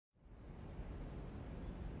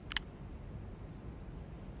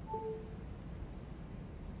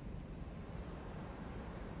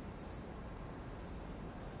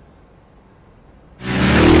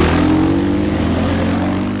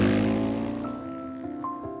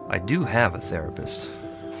I do have a therapist.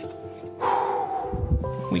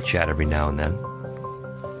 We chat every now and then.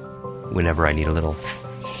 Whenever I need a little,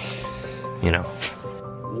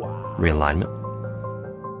 realignment.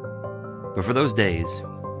 But for those days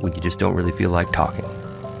when you just don't really feel like talking,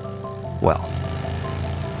 well,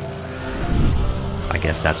 I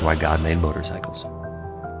guess that's why God made motorcycles.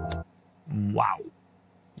 Wow.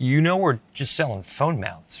 You know we're just selling phone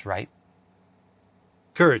mounts, right?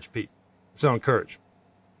 Courage, Pete. I'm selling courage.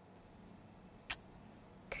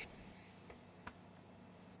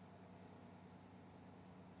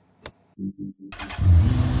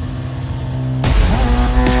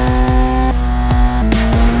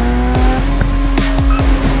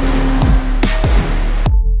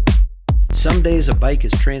 Some days a bike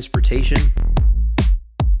is transportation.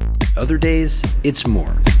 Other days, it's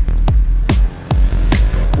more.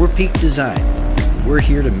 We're Peak Design. We're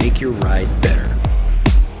here to make your ride better.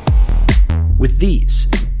 With these,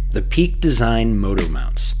 the Peak Design Moto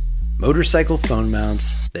Mounts. Motorcycle phone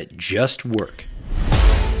mounts that just work.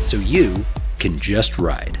 So you can just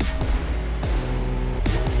ride.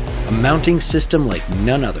 A mounting system like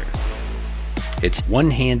none other. It's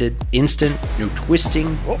one-handed, instant, no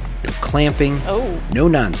twisting, no clamping, no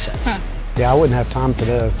nonsense. Yeah, I wouldn't have time for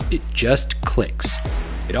this. It just clicks.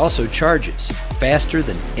 It also charges faster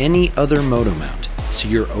than any other moto mount, so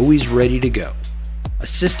you're always ready to go. A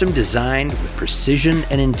system designed with precision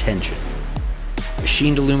and intention.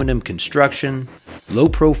 Machined aluminum construction,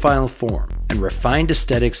 low-profile form, and refined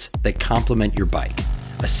aesthetics that complement your bike.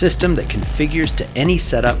 A system that configures to any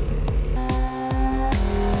setup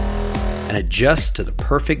and adjusts to the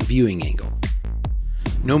perfect viewing angle.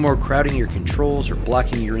 No more crowding your controls or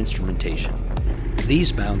blocking your instrumentation.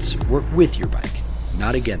 These mounts work with your bike,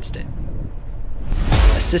 not against it.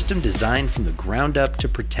 A system designed from the ground up to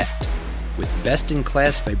protect, with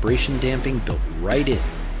best-in-class vibration damping built right in,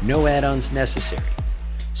 no add-ons necessary,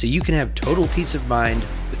 so you can have total peace of mind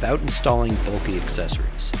without installing bulky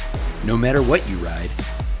accessories. No matter what you ride,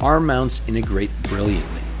 our mounts integrate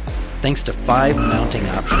brilliantly, thanks to 5 mounting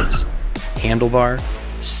options: handlebar,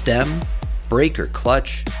 stem, brake or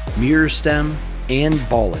clutch, mirror stem, and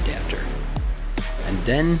ball adapter. And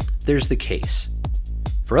then there's the case.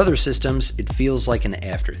 For other systems, it feels like an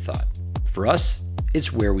afterthought. For us,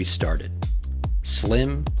 it's where we started.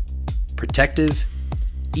 Slim, protective,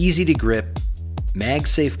 easy to grip,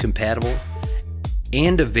 MagSafe compatible,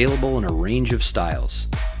 and available in a range of styles.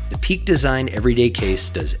 The Peak Design Everyday Case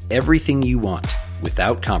does everything you want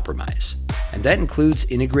without compromise. And that includes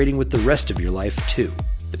integrating with the rest of your life too.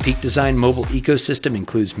 The Peak Design mobile ecosystem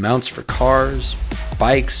includes mounts for cars,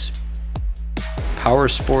 bikes, power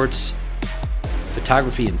sports,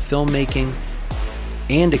 photography and filmmaking,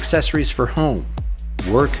 and accessories for home,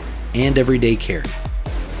 work, and everyday carry.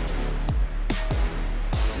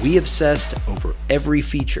 We obsessed over every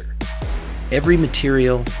feature, every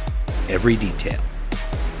material, every detail,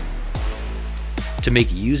 to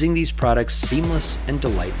make using these products seamless and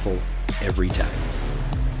delightful every time.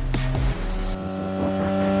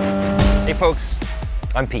 Hey folks,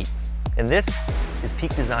 I'm Pete, and this is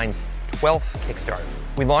Peak Design's 12th Kickstarter.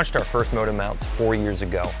 We launched our first moto mounts 4 years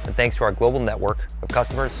ago, and thanks to our global network of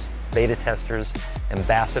customers, beta testers,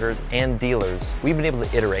 ambassadors, and dealers, we've been able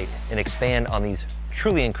to iterate and expand on these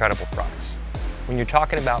truly incredible products. When you're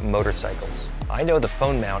talking about motorcycles, I know the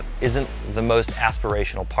phone mount isn't the most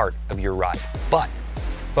aspirational part of your ride, but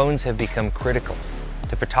phones have become critical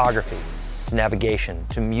to photography, to navigation,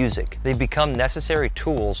 to music. They've become necessary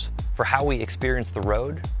tools for how we experience the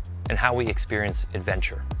road and how we experience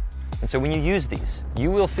adventure. And so when you use these, you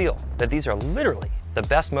will feel that these are literally the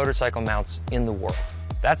best motorcycle mounts in the world.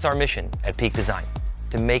 That's our mission at Peak Design,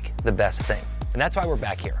 to make the best thing. And that's why we're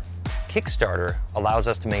back here. Kickstarter allows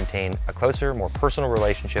us to maintain a closer, more personal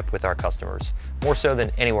relationship with our customers, more so than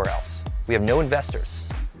anywhere else. We have no investors.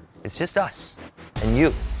 It's just us and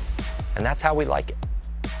you. And that's how we like it.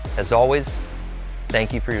 As always,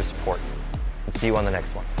 thank you for your support. We'll see you on the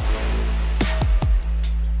next one.